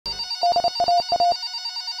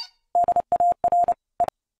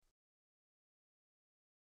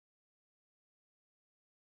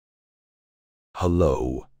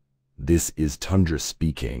Hello, this is Tundra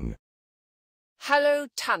speaking. Hello,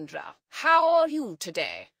 Tundra. How are you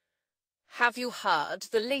today? Have you heard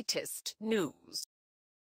the latest news?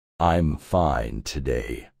 I'm fine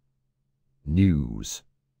today. News.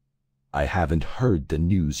 I haven't heard the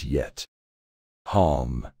news yet.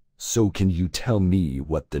 So can you tell me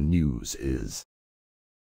what the news is?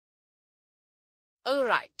 All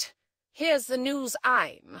right. Here's the news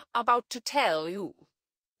I'm about to tell you.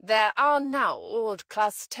 There are now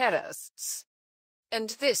world-class terrorists. And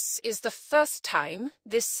this is the first time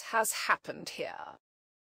this has happened here.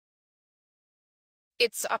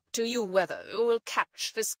 It's up to you whether you will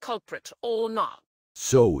catch this culprit or not.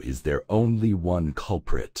 So is there only one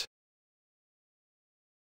culprit?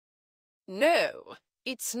 No,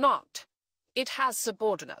 it's not. It has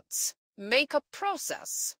subordinates. Make a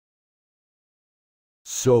process.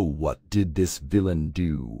 So what did this villain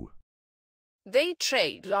do? They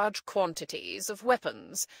trade large quantities of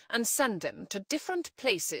weapons and send them to different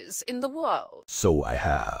places in the world. So I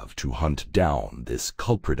have to hunt down this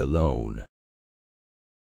culprit alone.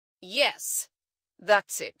 Yes,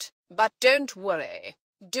 that's it. But don't worry.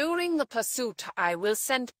 During the pursuit, I will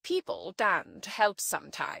send people down to help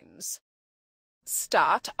sometimes.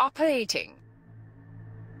 Start operating.